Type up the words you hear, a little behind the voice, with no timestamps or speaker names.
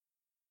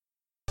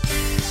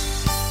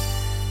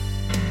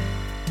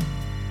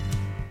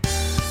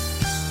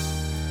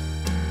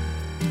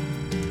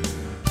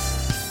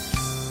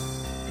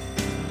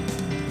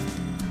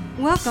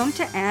Welcome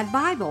to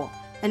ADDBIBLE,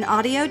 an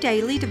audio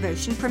daily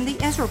devotion from the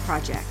Ezra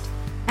Project.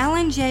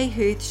 Alan J.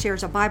 Huth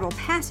shares a Bible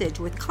passage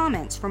with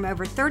comments from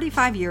over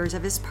 35 years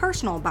of his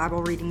personal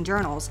Bible reading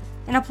journals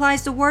and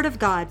applies the Word of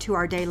God to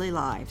our daily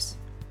lives.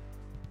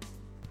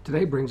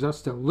 Today brings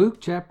us to Luke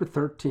chapter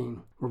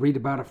 13. We'll read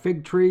about a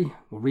fig tree.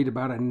 We'll read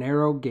about a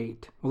narrow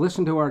gate. We'll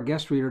listen to our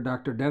guest reader,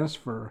 Dr. Dennis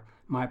Furr,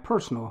 my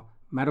personal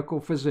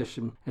medical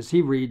physician, as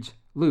he reads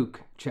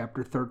Luke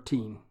chapter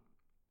 13.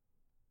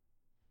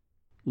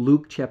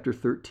 Luke chapter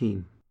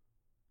 13.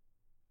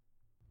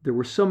 There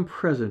were some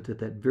present at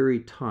that very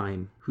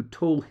time who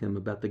told him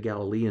about the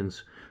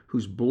Galileans,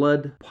 whose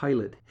blood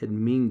Pilate had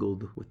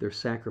mingled with their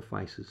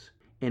sacrifices.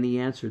 And he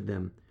answered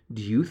them,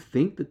 "Do you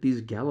think that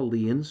these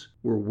Galileans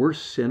were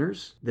worse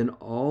sinners than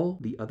all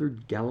the other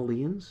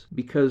Galileans,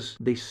 because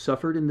they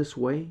suffered in this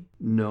way?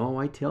 No,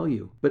 I tell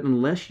you. But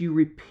unless you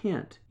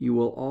repent, you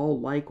will all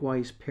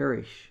likewise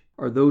perish.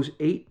 Are those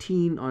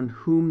 18 on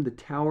whom the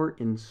tower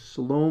in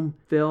Siloam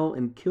fell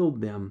and killed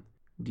them,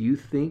 do you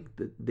think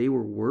that they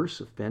were worse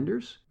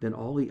offenders than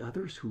all the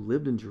others who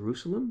lived in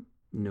Jerusalem?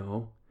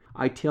 No,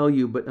 I tell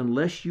you, but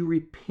unless you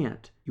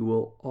repent, you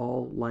will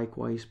all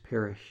likewise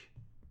perish."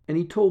 And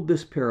he told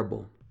this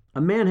parable.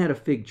 A man had a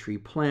fig tree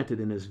planted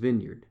in his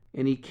vineyard,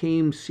 and he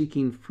came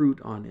seeking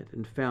fruit on it,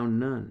 and found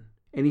none.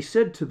 And he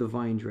said to the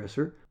vine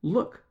dresser,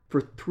 "Look,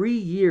 for 3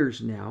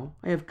 years now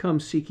I have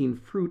come seeking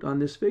fruit on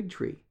this fig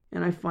tree,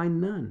 and I find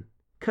none.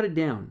 Cut it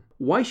down.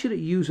 Why should it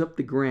use up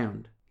the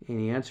ground?" And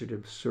he answered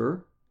him,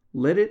 "Sir,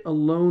 let it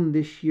alone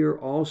this year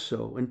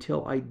also,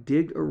 until I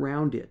dig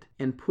around it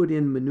and put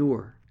in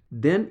manure.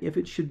 Then if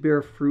it should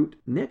bear fruit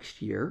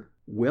next year,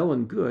 well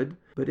and good,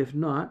 but if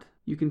not,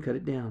 you can cut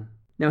it down."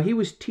 Now he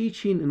was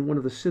teaching in one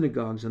of the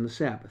synagogues on the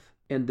Sabbath,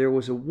 and there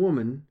was a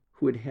woman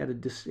who had had a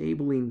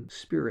disabling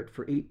spirit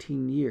for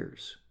 18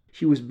 years.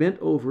 She was bent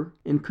over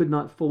and could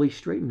not fully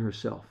straighten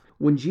herself.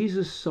 When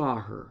Jesus saw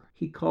her,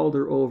 he called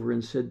her over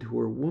and said to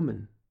her,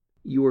 "Woman,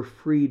 you are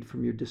freed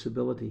from your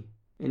disability."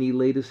 And he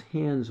laid his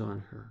hands on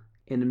her,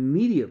 and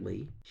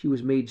immediately she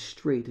was made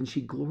straight, and she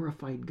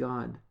glorified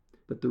God.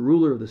 But the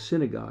ruler of the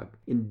synagogue,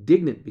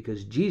 indignant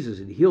because Jesus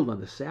had healed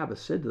on the Sabbath,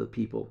 said to the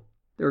people,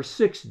 "There are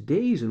 6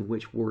 days in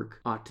which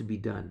work ought to be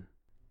done.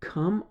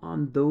 Come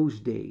on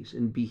those days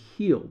and be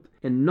healed,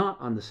 and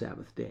not on the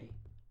Sabbath day."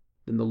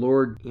 Then the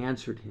Lord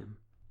answered him,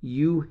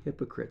 "You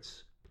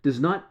hypocrites! Does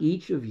not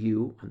each of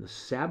you on the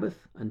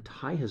Sabbath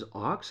untie his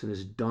ox and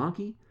his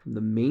donkey from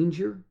the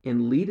manger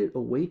and lead it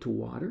away to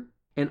water?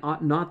 And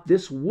ought not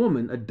this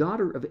woman, a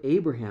daughter of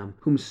Abraham,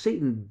 whom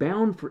Satan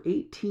bound for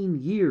 18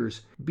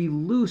 years, be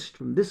loosed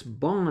from this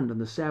bond on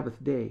the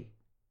Sabbath day?"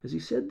 As he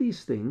said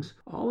these things,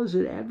 all his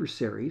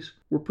adversaries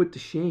were put to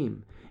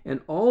shame, and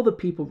all the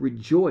people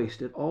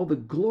rejoiced at all the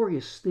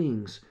glorious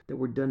things that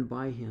were done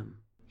by him.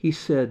 He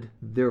said,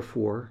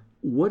 therefore,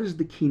 "What is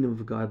the kingdom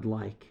of God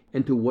like,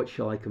 and to what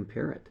shall I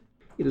compare it?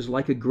 It is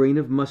like a grain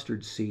of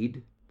mustard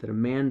seed that a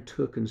man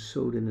took and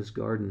sowed in his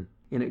garden,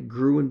 and it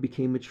grew and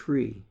became a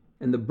tree,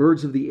 and the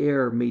birds of the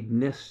air made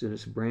nests in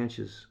its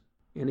branches."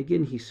 And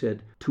again he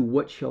said, "To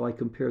what shall I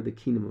compare the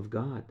kingdom of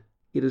God?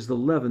 It is the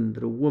leaven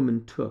that a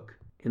woman took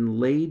and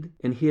laid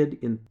and hid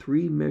in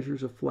 3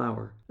 measures of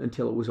flour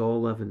until it was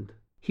all leavened."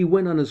 He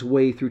went on his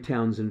way through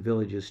towns and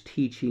villages,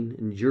 teaching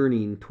and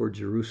journeying toward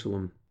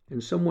Jerusalem.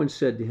 And someone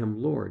said to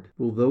him, "Lord,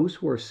 will those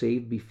who are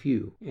saved be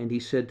few?" And he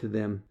said to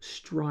them,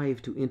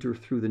 "Strive to enter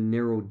through the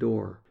narrow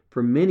door.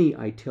 For many,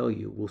 I tell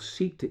you, will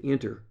seek to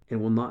enter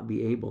and will not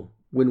be able.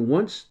 When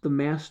once the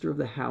master of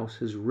the house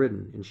has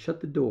ridden and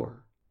shut the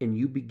door, and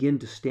you begin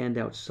to stand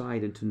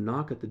outside and to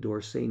knock at the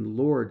door, saying,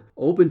 'Lord,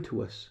 open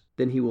to us,'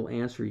 then he will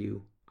answer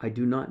you, 'I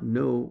do not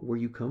know where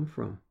you come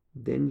from.'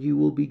 Then you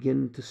will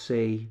begin to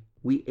say,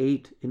 'We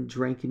ate and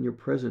drank in your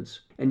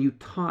presence, and you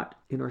taught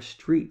in our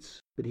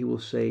streets.' But he will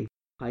say,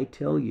 'I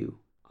tell you,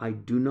 I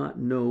do not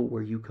know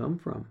where you come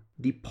from.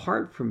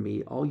 Depart from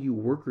me, all you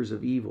workers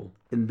of evil.'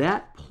 In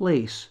that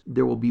place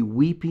there will be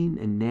weeping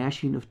and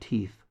gnashing of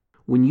teeth,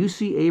 when you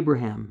see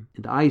Abraham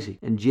and Isaac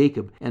and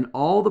Jacob and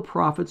all the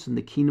prophets in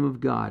the kingdom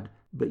of God,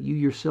 but you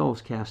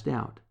yourselves cast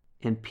out.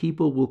 And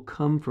people will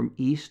come from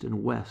east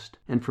and west,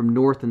 and from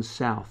north and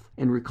south,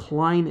 and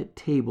recline at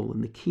table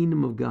in the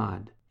kingdom of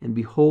God. And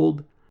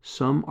behold,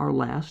 some are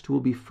last who will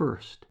be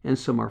first, and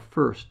some are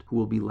first who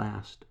will be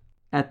last."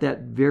 At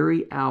that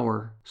very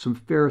hour some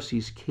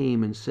Pharisees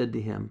came and said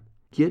to him,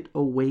 "Get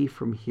away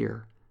from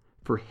here,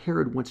 for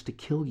Herod wants to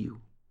kill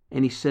you."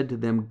 And he said to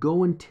them,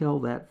 "Go and tell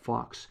that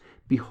fox,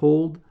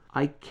 behold,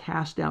 I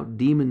cast out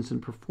demons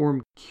and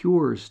perform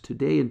cures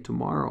today and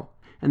tomorrow,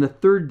 and the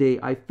 3rd day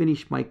I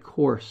finish my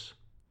course.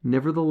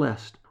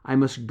 Nevertheless, I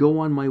must go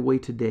on my way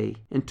today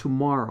and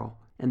tomorrow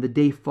and the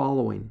day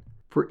following,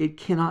 for it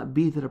cannot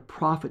be that a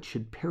prophet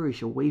should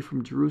perish away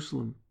from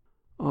Jerusalem.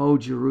 Oh,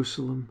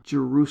 Jerusalem,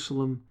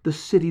 Jerusalem, the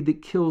city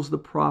that kills the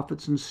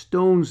prophets and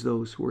stones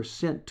those who are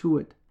sent to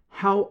it.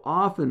 How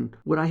often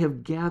would I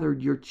have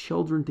gathered your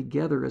children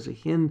together as a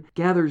hen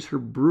gathers her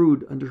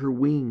brood under her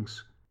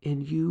wings,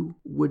 and you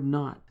would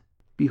not.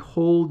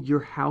 Behold, your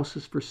house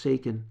is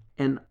forsaken,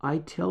 and I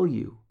tell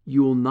you,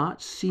 You will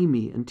not see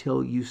me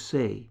until you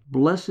say,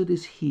 'Blessed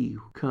is he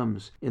who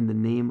comes in the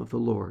name of the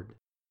Lord.'"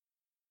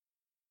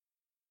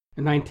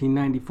 In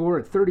 1994,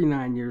 at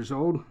 39 years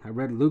old, I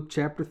read Luke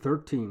chapter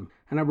 13,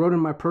 and I wrote in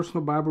my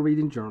personal Bible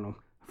reading journal,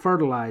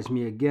 "Fertilize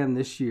me again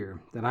this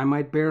year, that I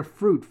might bear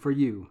fruit for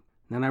you."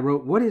 Then I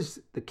wrote, "What is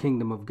the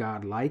kingdom of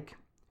God like?"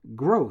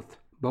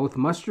 Growth. Both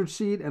mustard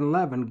seed and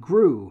leaven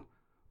grew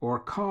or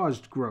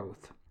caused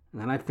growth.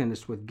 And then I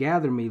finished with,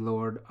 "Gather me,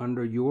 Lord,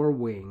 under your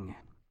wing."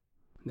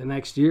 The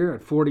next year,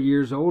 at 40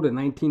 years old, in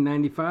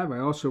 1995, I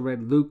also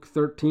read Luke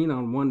 13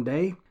 on one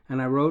day,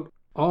 and I wrote,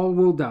 "All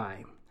will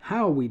die.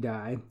 How we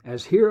die,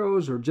 as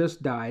heroes or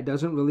just die,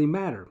 doesn't really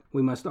matter.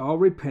 We must all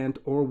repent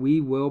or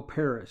we will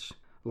perish.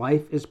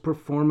 Life is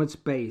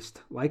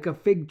performance-based, like a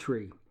fig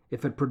tree.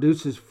 If it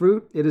produces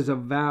fruit, it is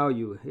of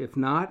value. If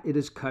not, it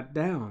is cut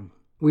down.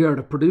 We are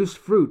to produce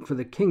fruit for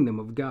the kingdom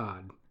of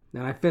God."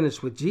 Then I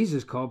finished with,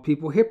 "Jesus called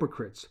people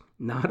hypocrites.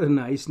 Not a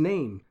nice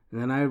name." And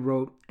then I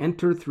wrote,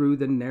 "Enter through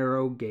the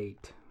narrow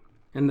gate."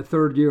 In the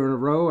third year in a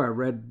row, I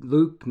read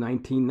Luke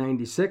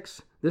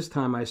 1996. This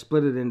time I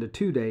split it into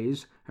 2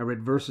 days. I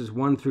read verses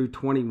 1 through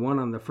 21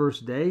 on the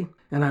first day,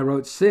 and I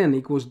wrote, "Sin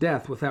equals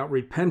death without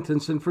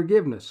repentance and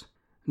forgiveness.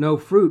 No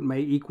fruit may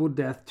equal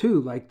death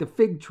too, like the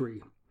fig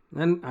tree."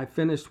 Then I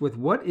finished with,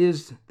 "What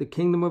is the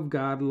kingdom of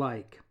God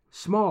like?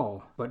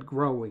 Small, but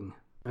growing."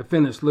 I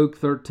finished Luke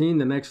 13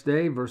 the next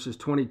day, verses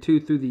 22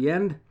 through the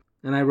end,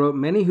 and I wrote,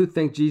 "Many who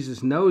think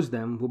Jesus knows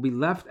them will be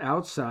left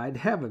outside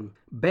heaven,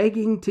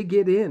 begging to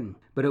get in,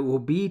 but it will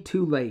be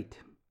too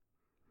late.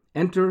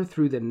 Enter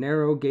through the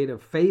narrow gate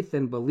of faith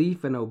and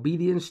belief and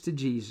obedience to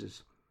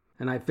Jesus."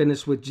 And I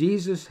finished with,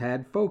 "Jesus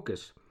had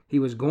focus. He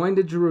was going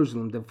to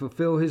Jerusalem to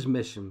fulfill his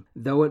mission,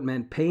 though it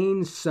meant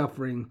pain,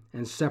 suffering,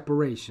 and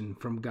separation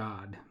from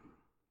God."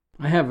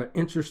 I have an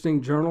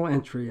interesting journal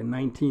entry in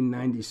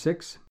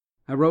 1996.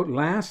 I wrote,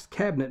 "Last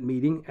cabinet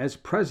meeting as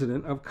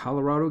president of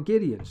Colorado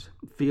Gideons.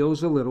 It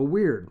feels a little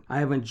weird. I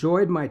have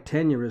enjoyed my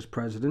tenure as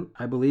president.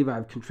 I believe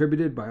I've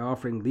contributed by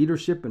offering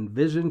leadership and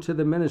vision to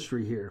the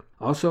ministry here.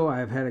 Also, I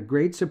have had a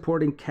great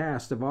supporting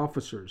cast of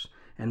officers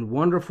and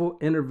wonderful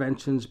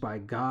interventions by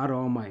God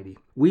Almighty.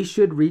 We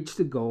should reach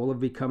the goal of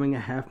becoming a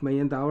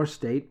 $500,000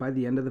 state by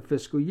the end of the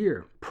fiscal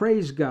year.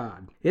 Praise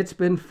God. It's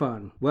been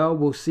fun. Well,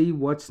 we'll see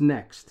what's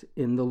next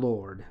in the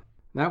Lord."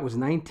 That was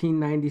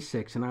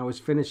 1996, and I was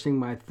finishing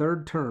my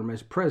third term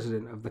as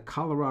president of the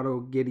Colorado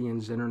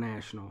Gideons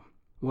International.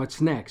 What's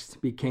next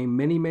became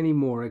many, many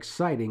more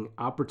exciting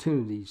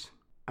opportunities.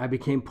 I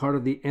became part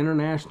of the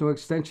International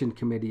Extension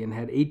Committee and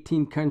had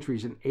 18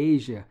 countries in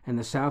Asia and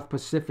the South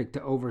Pacific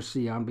to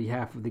oversee on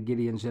behalf of the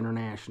Gideons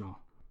International.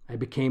 I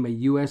became a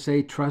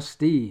USA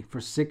trustee for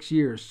 6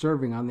 years,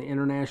 serving on the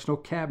International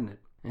Cabinet.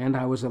 And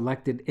I was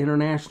elected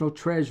International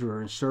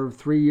Treasurer and served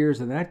 3 years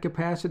in that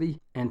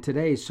capacity, and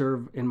today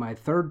serve in my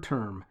third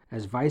term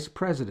as Vice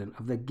President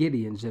of the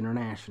Gideons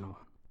International.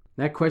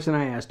 That question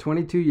I asked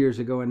 22 years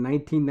ago in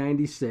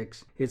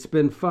 1996, "It's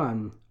been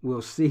fun.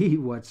 We'll see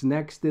what's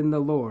next in the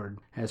Lord,"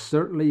 has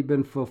certainly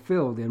been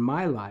fulfilled in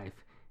my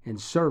life in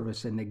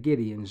service in the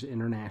Gideons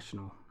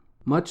International.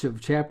 Much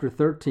of chapter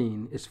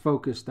 13 is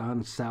focused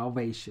on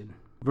salvation.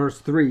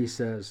 Verse 3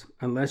 says,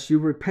 "Unless you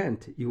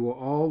repent, you will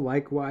all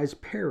likewise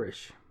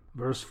perish."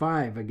 Verse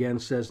 5 again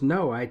says,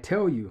 "No, I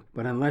tell you,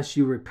 but unless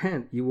you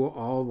repent, you will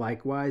all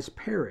likewise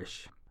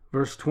perish."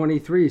 Verse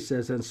 23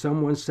 says, "And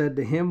someone said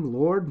to him,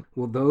 'Lord,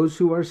 will those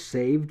who are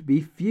saved be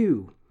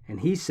few?'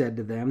 And he said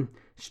to them,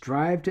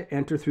 'Strive to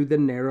enter through the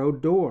narrow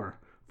door,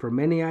 for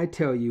many, I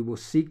tell you, will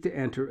seek to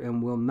enter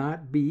and will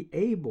not be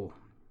able.'"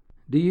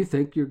 Do you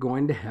think you're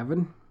going to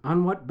heaven?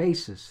 On what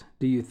basis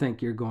do you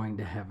think you're going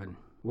to heaven?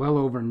 Well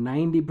over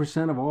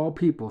 90% of all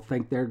people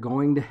think they're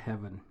going to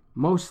heaven.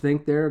 Most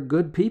think they're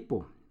good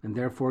people, and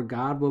therefore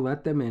God will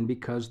let them in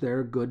because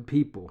they're good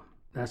people.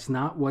 That's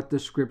not what the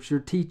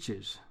Scripture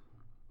teaches.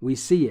 We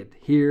see it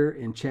here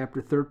in chapter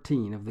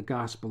 13 of the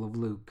Gospel of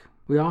Luke.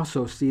 We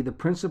also see the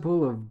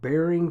principle of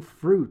bearing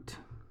fruit.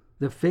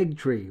 The fig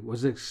tree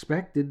was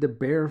expected to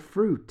bear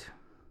fruit.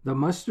 The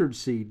mustard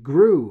seed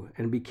grew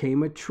and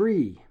became a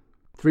tree.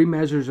 3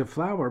 measures of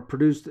flour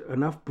produced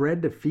enough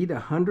bread to feed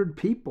 100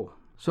 people.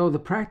 So the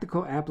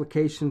practical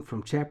application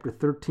from chapter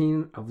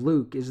 13 of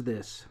Luke is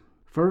this.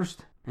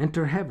 First,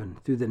 enter heaven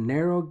through the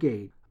narrow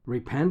gate.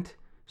 Repent,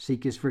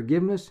 seek his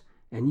forgiveness,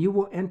 and you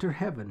will enter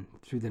heaven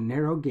through the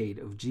narrow gate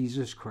of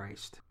Jesus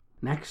Christ.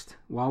 Next,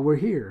 while we're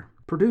here,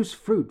 produce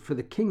fruit for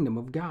the kingdom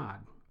of God.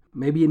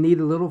 Maybe you need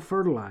a little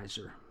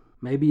fertilizer.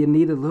 Maybe you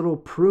need a little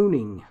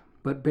pruning,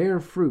 but bear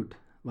fruit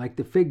like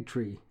the fig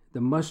tree,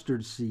 the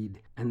mustard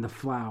seed, and the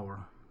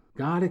flour.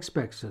 God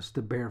expects us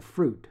to bear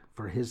fruit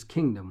for his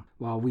kingdom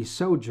while we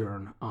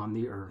sojourn on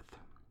the earth.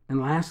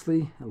 And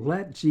lastly,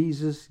 let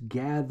Jesus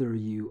gather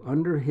you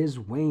under his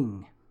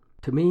wing.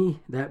 To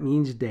me, that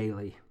means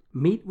daily.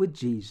 Meet with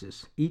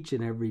Jesus each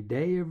and every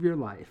day of your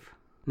life.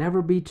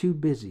 Never be too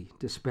busy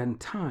to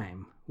spend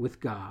time with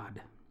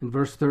God. In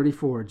verse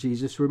 34,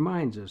 Jesus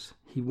reminds us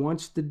he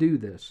wants to do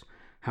this.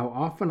 "How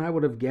often I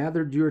would have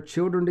gathered your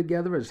children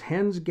together as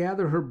hens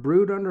gather her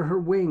brood under her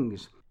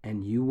wings,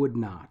 and you would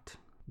not.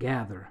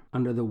 Gather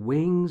under the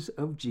wings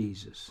of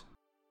Jesus.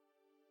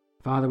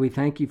 Father, we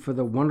thank you for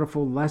the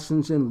wonderful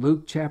lessons in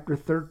Luke chapter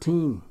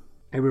 13.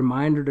 A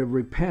reminder to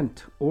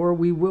repent or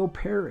we will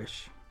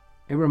perish.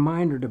 A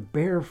reminder to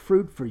bear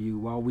fruit for you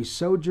while we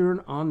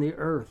sojourn on the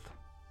earth.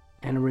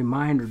 And a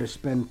reminder to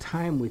spend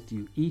time with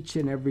you each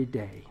and every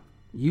day.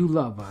 You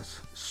love us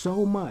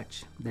so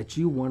much that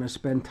you want to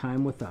spend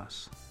time with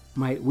us.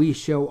 Might we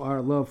show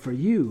our love for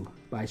you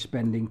by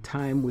spending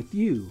time with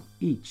you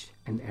each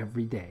and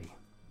every day.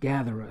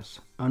 Gather us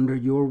under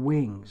your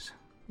wings.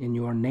 In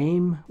your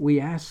name we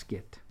ask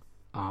it.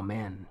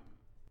 Amen.